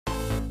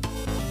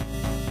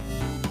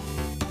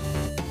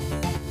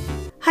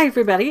Hi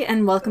everybody,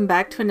 and welcome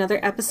back to another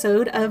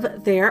episode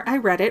of There I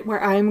Read It,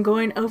 where I'm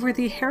going over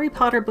the Harry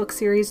Potter book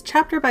series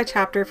chapter by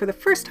chapter for the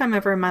first time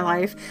ever in my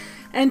life.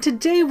 And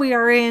today we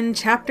are in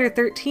chapter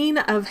 13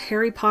 of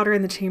Harry Potter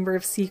and the Chamber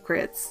of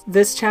Secrets.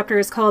 This chapter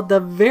is called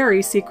The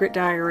Very Secret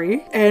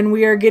Diary, and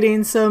we are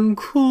getting some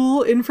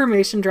cool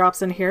information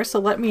drops in here, so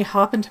let me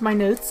hop into my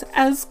notes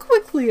as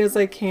quickly as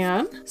I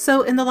can.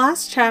 So in the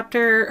last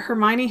chapter,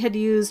 Hermione had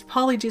used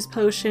Polyjuice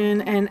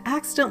Potion and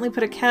accidentally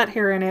put a cat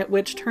hair in it,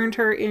 which turned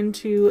her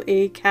into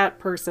a cat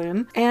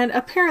person. And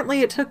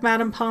apparently it took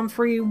Madame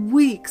Pomfrey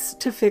weeks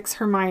to fix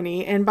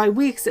Hermione, and by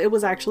weeks it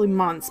was actually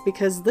months,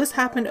 because this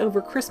happened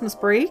over Christmas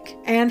break,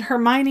 and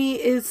Hermione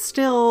is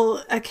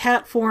still a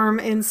cat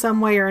form in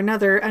some way or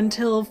another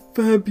until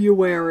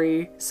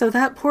February. So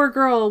that poor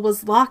girl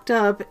was locked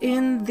up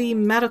in the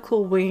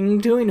medical wing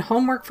doing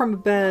homework from a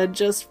bed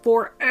just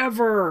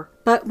forever.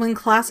 But when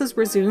classes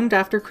resumed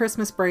after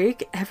Christmas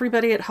break,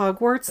 everybody at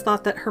Hogwarts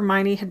thought that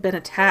Hermione had been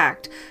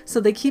attacked.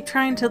 So they keep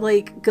trying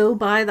to go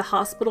by the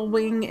hospital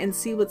wing and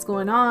see what's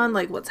going on,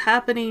 what's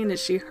happening, is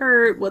she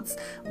hurt, what's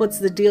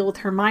the deal with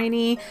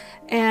Hermione?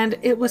 And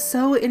it was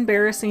so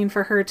embarrassing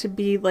for her to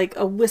be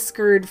a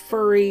whiskered,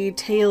 furry,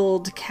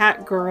 tailed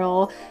cat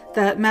girl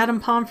that Madame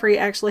Pomfrey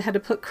actually had to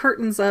put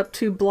curtains up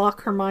to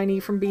block Hermione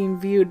from being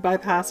viewed by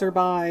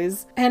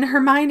passerbys. And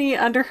Hermione,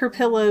 under her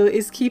pillow,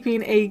 is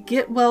keeping a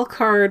get well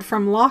card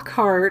from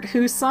Lockhart,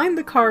 who signed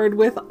the card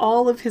with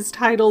all of his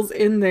titles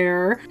in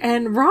there.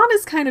 And Ron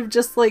is kind of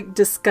just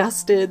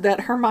disgusted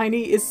that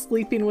Hermione is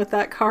sleeping with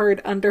that card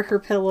under her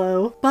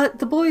pillow. But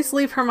the boys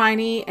leave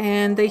Hermione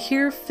and they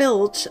hear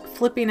Filch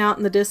flipping out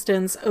in the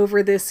distance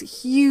over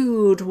this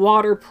huge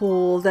water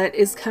pool that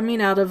is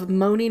coming out of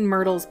Moaning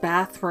Myrtle's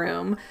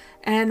bathroom.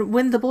 And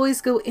when the boys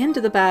go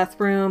into the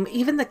bathroom,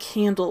 even the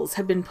candles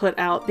have been put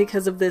out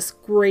because of this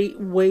great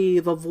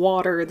wave of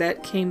water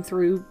that came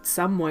through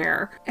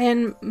somewhere.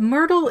 And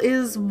Myrtle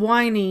is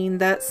whining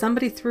that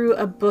somebody threw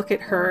a book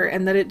at her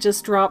and that it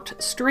just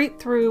dropped straight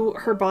through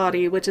her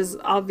body, which is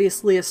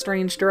obviously a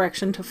strange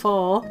direction to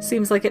fall.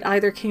 Seems like it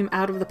either came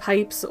out of the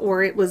pipes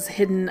or it was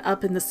hidden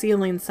up in the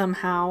ceiling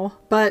somehow.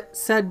 But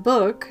said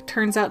book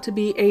turns out to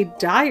be a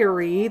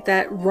diary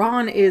that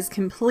Ron is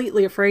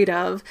completely afraid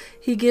of.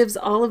 He gives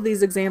all of these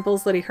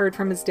examples that he heard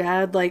from his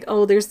dad,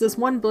 oh, there's this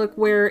one book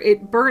where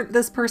it burnt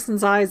this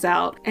person's eyes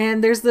out,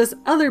 and there's this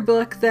other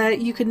book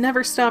that you could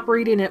never stop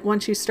reading it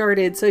once you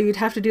started, so you'd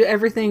have to do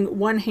everything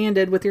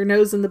one-handed with your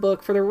nose in the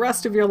book for the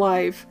rest of your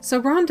life. So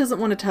Ron doesn't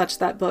want to touch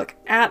that book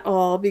at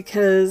all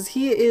because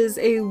he is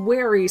a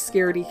wary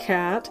scaredy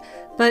cat.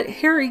 But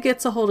Harry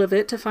gets a hold of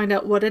it to find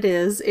out what it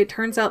is. It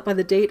turns out by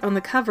the date on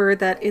the cover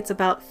that it's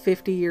about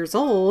 50 years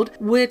old,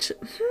 which,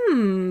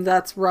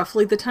 that's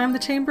roughly the time the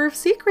Chamber of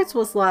Secrets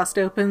was last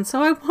opened,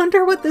 so I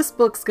wonder what this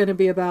book's gonna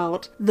be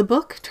about. The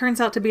book turns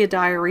out to be a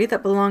diary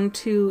that belonged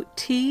to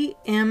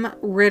T.M.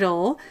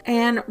 Riddle,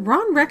 and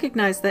Ron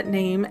recognized that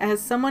name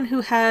as someone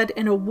who had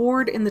an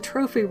award in the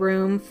trophy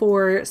room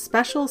for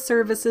special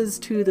services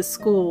to the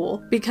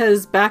school,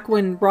 because back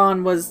when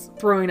Ron was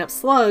throwing up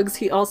slugs,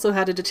 he also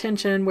had a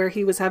detention where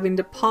he was having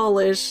to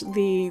polish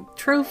the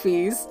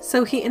trophies,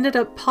 so he ended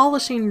up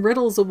polishing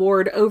Riddle's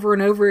award over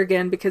and over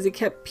again because he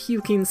kept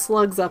puking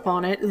slugs up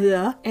on it.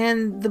 Ugh.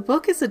 And the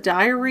book is a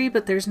diary,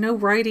 but there's no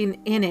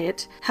writing in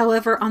it.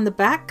 However, on the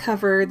back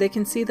cover, they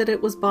can see that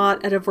it was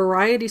bought at a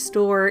variety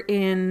store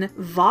in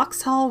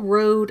Vauxhall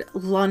Road,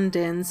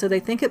 London, so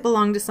they think it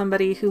belonged to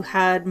somebody who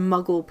had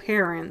Muggle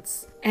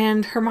parents.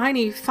 And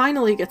Hermione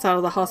finally gets out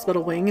of the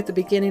hospital wing at the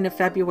beginning of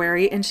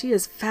February, and she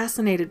is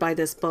fascinated by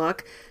this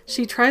book.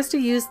 She tries to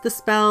use the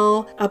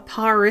spell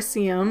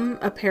Aparisium,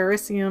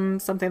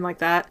 something like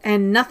that,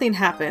 and nothing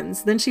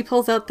happens. Then she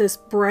pulls out this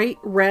bright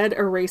red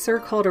eraser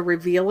called a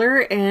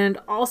Revealer, and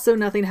also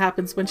nothing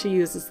happens when she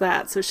uses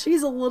that, so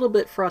she's a little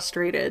bit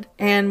frustrated.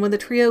 And when the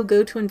trio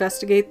go to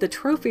investigate the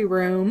trophy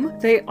room,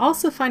 they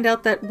also find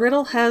out that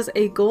Riddle has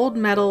a gold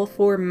medal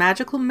for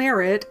magical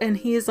merit, and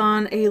he is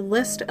on a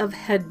list of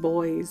head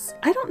boys.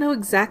 I don't know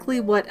exactly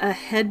what a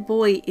head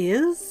boy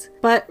is,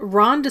 but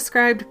Ron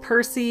described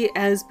Percy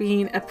as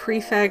being a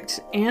prefect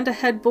and a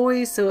head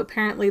boy, so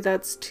apparently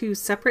that's two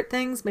separate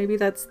things. Maybe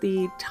that's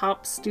the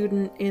top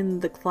student in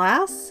the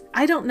class?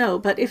 I don't know,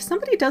 but if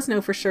somebody does know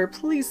for sure,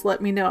 please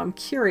let me know. I'm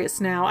curious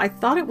now. I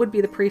thought it would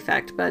be the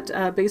prefect, but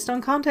based on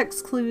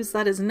context clues,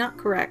 that is not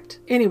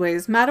correct.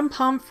 Anyways, Madame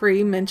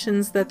Pomfrey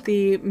mentions that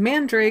the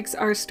mandrakes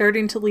are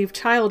starting to leave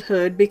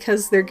childhood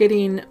because they're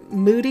getting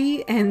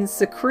moody and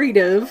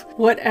secretive.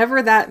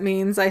 Whatever that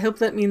means. I hope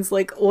that means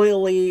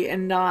oily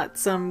and not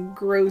some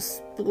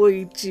gross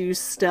boy juice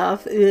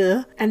stuff.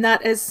 Ugh. And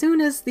that as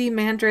soon as the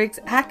mandrake's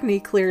acne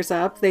clears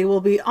up, they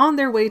will be on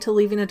their way to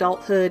leaving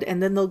adulthood,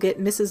 and then they'll get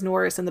Mrs.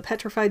 Norris and the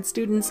petrified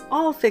students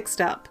all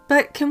fixed up.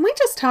 But can we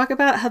just talk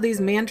about how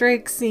these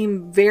mandrakes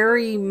seem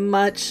very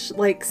much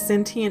like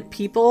sentient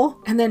people?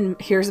 And then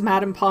here's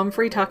Madame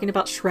Pomfrey talking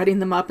about shredding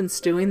them up and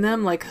stewing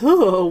them,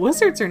 oh,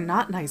 wizards are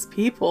not nice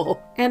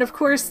people. And of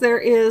course there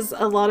is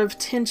a lot of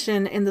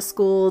tension in the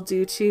school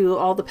due to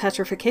all the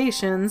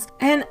petrifications.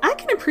 And I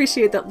can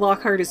appreciate that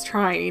Lockhart is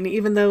trying,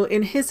 even though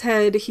in his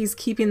head he's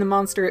keeping the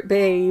monster at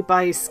bay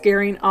by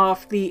scaring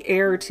off the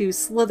heir to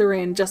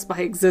Slytherin just by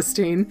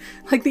existing.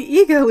 Like, the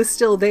ego is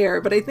still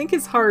there, but I think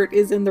his heart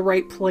is in the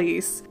right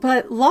place.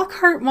 But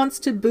Lockhart wants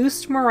to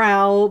boost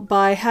morale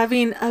by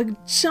having a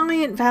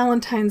giant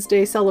Valentine's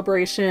Day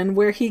celebration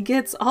where he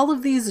gets all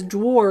of these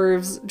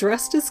dwarves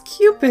dressed as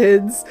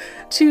cupids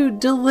to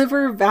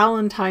deliver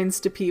valentines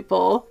to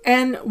people.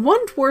 And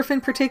one dwarf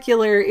in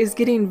particular is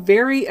getting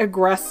very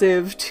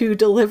aggressive to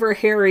deliver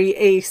Harry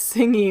a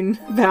singing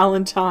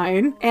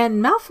valentine.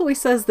 And Malfoy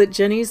says that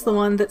Ginny's the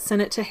one that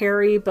sent it to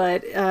Harry,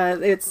 but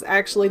it's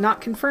actually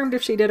not confirmed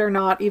if she did or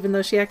not, even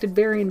though she acted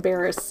very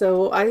embarrassed.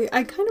 So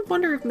I kind of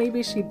wonder if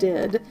maybe she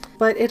did.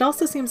 But it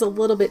also seems a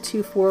little bit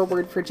too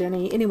forward for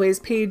Ginny. Anyways,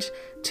 page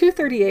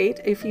 238,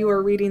 if you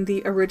are reading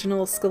the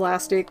original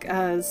Scholastic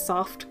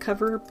soft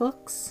cover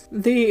books.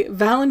 The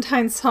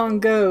Valentine song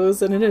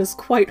goes, and it is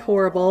quite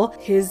horrible.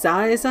 His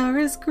eyes are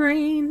as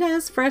green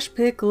as fresh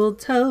pickled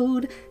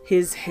toad.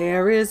 His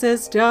hair is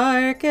as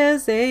dark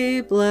as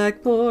a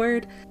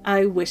blackboard.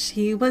 I wish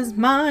he was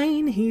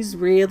mine, he's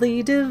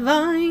really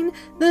divine,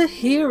 the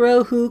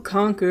hero who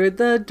conquered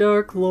the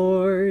Dark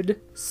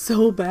Lord.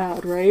 So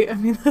bad, right? I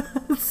mean,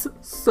 that's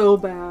so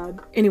bad.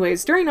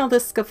 Anyways, during all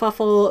this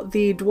scuffle,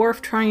 the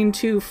dwarf trying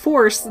to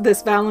force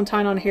this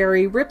valentine on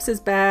Harry rips his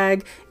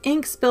bag,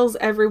 ink spills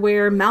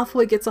everywhere,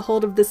 Malfoy gets a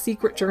hold of the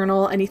secret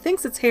journal, and he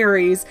thinks it's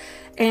Harry's,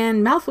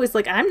 and Malfoy's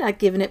like, I'm not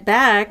giving it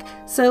back.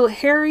 So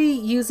Harry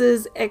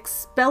uses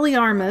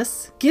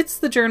Expelliarmus, gets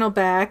the journal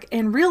back,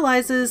 and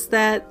realizes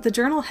that the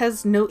journal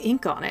has no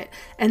ink on it,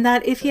 and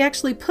that if he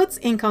actually puts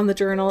ink on the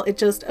journal, it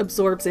just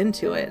absorbs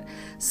into it.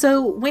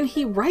 So when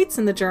he writes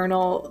in the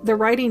journal, the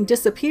writing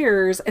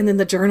disappears, and then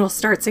the journal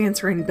starts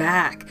answering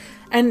back.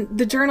 And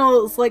the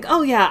journal is like,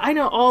 oh yeah, I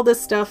know all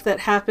this stuff that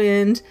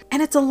happened.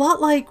 And it's a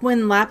lot like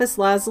when Lapis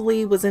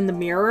Lazuli was in the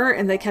mirror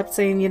and they kept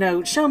saying, you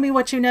know, show me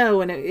what you know,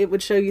 and it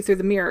would show you through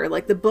the mirror.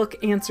 Like, the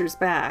book answers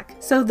back.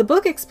 So the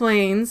book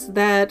explains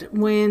that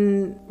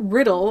when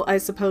Riddle, I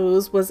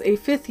suppose, was a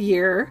 5th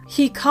year,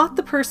 he caught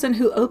the person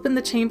who opened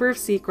the Chamber of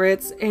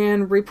Secrets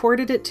and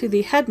reported it to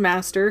the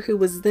headmaster, who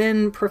was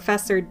then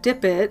Professor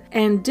Dippet,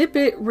 and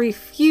Dippet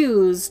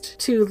refused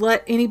to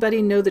let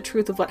anybody know the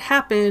truth of what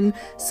happened,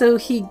 so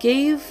he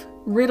gave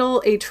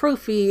Riddle a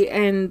trophy,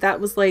 and that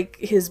was like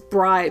his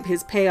bribe,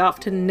 his payoff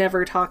to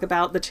never talk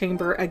about the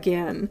chamber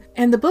again.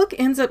 And the book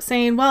ends up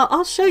saying, well,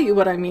 I'll show you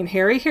what I mean,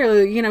 Harry.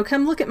 Here, you know,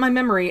 come look at my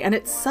memory. And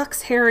it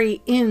sucks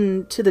Harry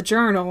into the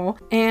journal.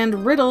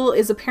 And Riddle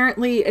is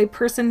apparently a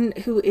person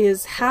who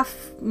is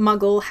half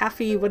muggle,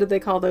 halfy, what do they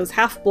call those?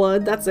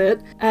 Half-blood, that's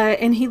it.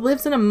 And he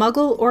lives in a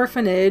muggle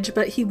orphanage,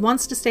 but he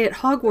wants to stay at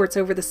Hogwarts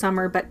over the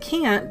summer, but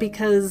can't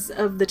because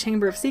of the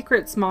Chamber of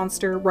Secrets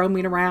monster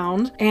roaming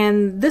around.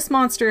 And this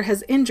monster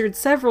has injured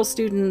several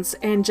students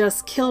and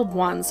just killed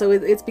one, so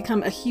it's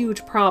become a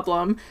huge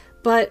problem.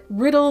 But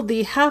Riddle,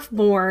 the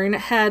half-born,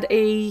 had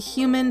a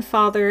human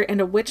father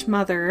and a witch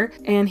mother,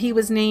 and he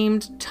was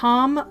named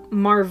Tom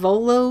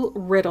Marvolo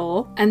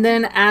Riddle. And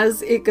then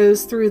as it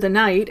goes through the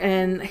night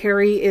and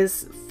Harry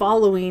is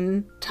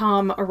following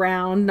Tom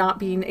around, not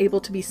being able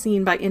to be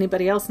seen by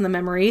anybody else in the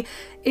memory,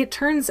 it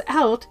turns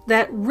out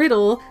that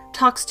Riddle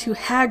talks to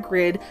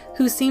Hagrid,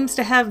 who seems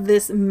to have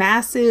this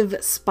massive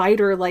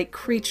spider-like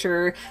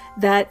creature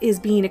that is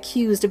being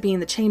accused of being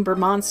the chamber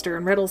monster.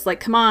 And Riddle's like,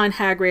 come on,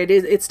 Hagrid,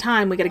 it's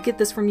time. We gotta get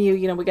this from you.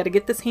 You know, we gotta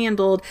get this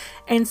handled.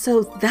 And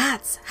so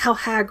that's how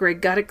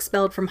Hagrid got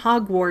expelled from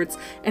Hogwarts.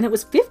 And it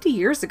was 50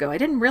 years ago. I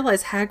didn't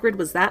realize Hagrid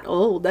was that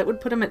old. That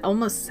would put him at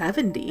almost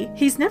 70.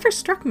 He's never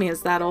struck me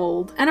as that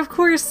old. And of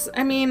course,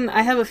 I mean,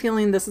 I have a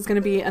feeling this is going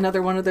to be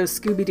another one of those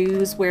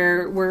Scooby-Doos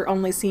where we're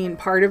only seeing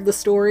part of the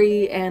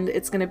story and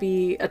it's going to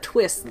be a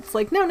twist. It's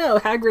like, no,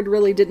 Hagrid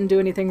really didn't do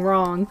anything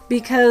wrong.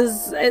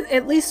 Because,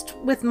 at least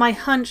with my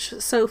hunch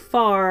so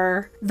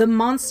far, the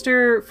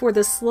monster for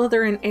the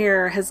Slytherin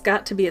heir has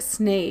got to be a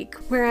snake,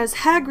 whereas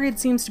Hagrid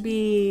seems to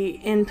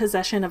be in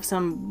possession of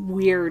some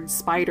weird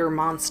spider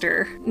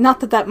monster.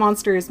 Not that that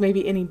monster is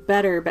maybe any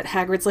better, but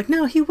Hagrid's like,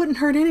 no, he wouldn't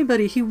hurt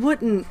anybody, he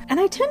wouldn't. And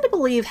I tend to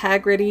believe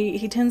Hagrid,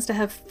 he tends to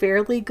have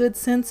fairly good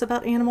sense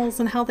about animals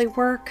and how they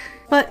work.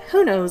 But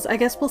who knows, I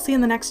guess we'll see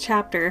in the next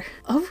chapter.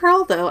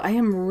 Overall though, I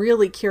am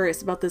really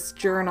curious about this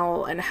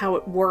journal and how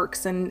it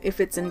works and if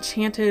it's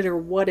enchanted or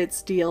what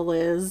its deal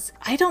is.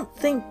 I don't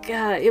think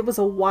it was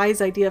a wise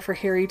idea for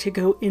Harry to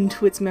go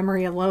into its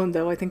memory alone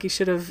though. I think he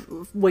should have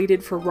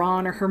waited for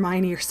Ron or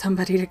Hermione or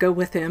somebody to go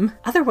with him.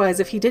 Otherwise,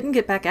 if he didn't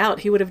get back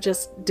out, he would have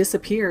just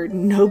disappeared.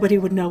 Nobody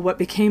would know what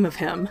became of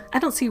him. I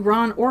don't see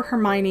Ron or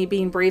Hermione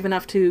being brave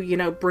enough to, you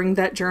know, bring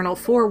that journal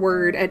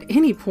forward at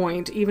any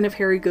point, even if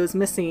Harry goes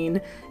missing,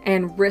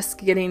 and risk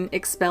getting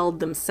expelled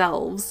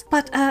themselves.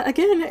 But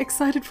again,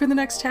 excited for the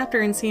next chapter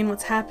and seeing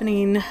what's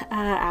happening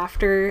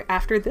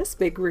after this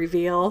big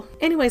reveal.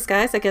 Anyways,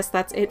 guys, I guess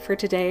that's it for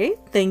today.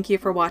 Thank you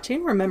for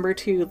watching. Remember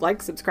to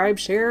like, subscribe,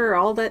 share,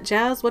 all that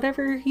jazz,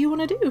 whatever you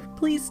want to do,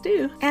 please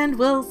do. And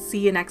we'll see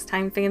you next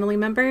time, family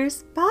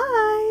members.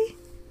 Bye!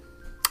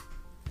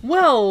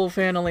 Well,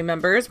 family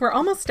members, we're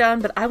almost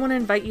done, but I want to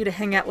invite you to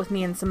hang out with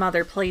me in some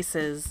other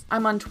places.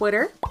 I'm on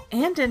Twitter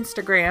and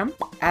Instagram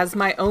as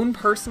my own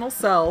personal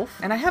self,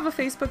 and I have a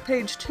Facebook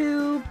page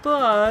too,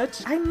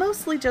 but I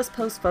mostly just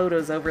post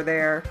photos over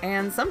there.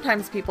 And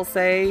sometimes people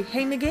say,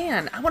 "Hey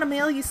McGann, I want to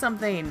mail you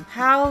something.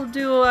 How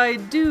do I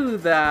do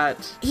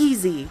that?"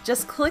 Easy.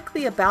 Just click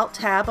the About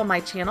tab on my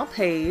channel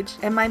page,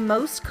 and my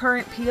most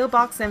current P.O.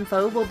 Box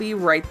info will be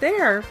right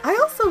there. I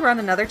also run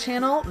another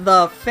channel,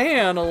 The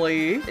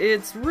Fanily.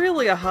 It's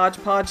really a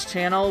hodgepodge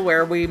channel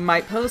where we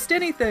might post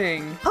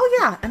anything. Oh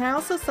yeah, and I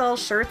also sell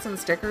shirts and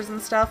stickers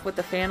and stuff with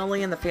the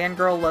Fanily and the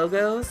Fangirl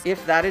logos.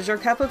 If that is your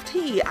cup of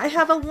tea, I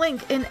have a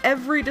link in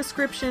every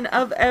description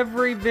of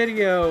every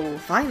video.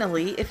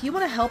 Finally, if you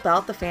want to help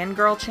out the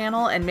Fangirl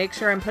channel and make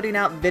sure I'm putting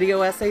out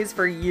video essays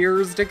for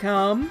years to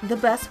come, the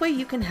best way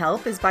you can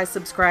help is by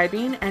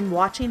subscribing and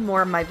watching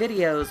more of my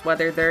videos,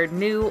 whether they're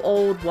new,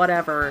 old,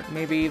 whatever.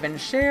 Maybe even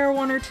share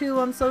one or two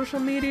on social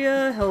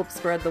media, help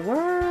spread the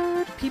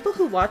word. People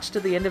who watch to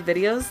the end of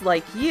videos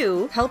like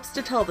you helps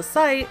to tell the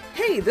site,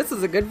 hey, this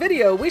is a good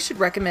video, we should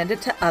recommend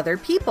it to other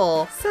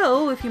people.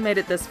 So if you made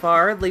it this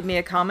far, leave me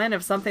a comment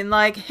of something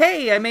like,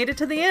 hey, I made it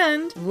to the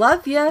end.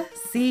 Love ya.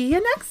 See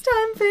you next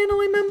time,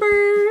 family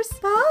members.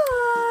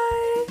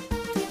 Bye.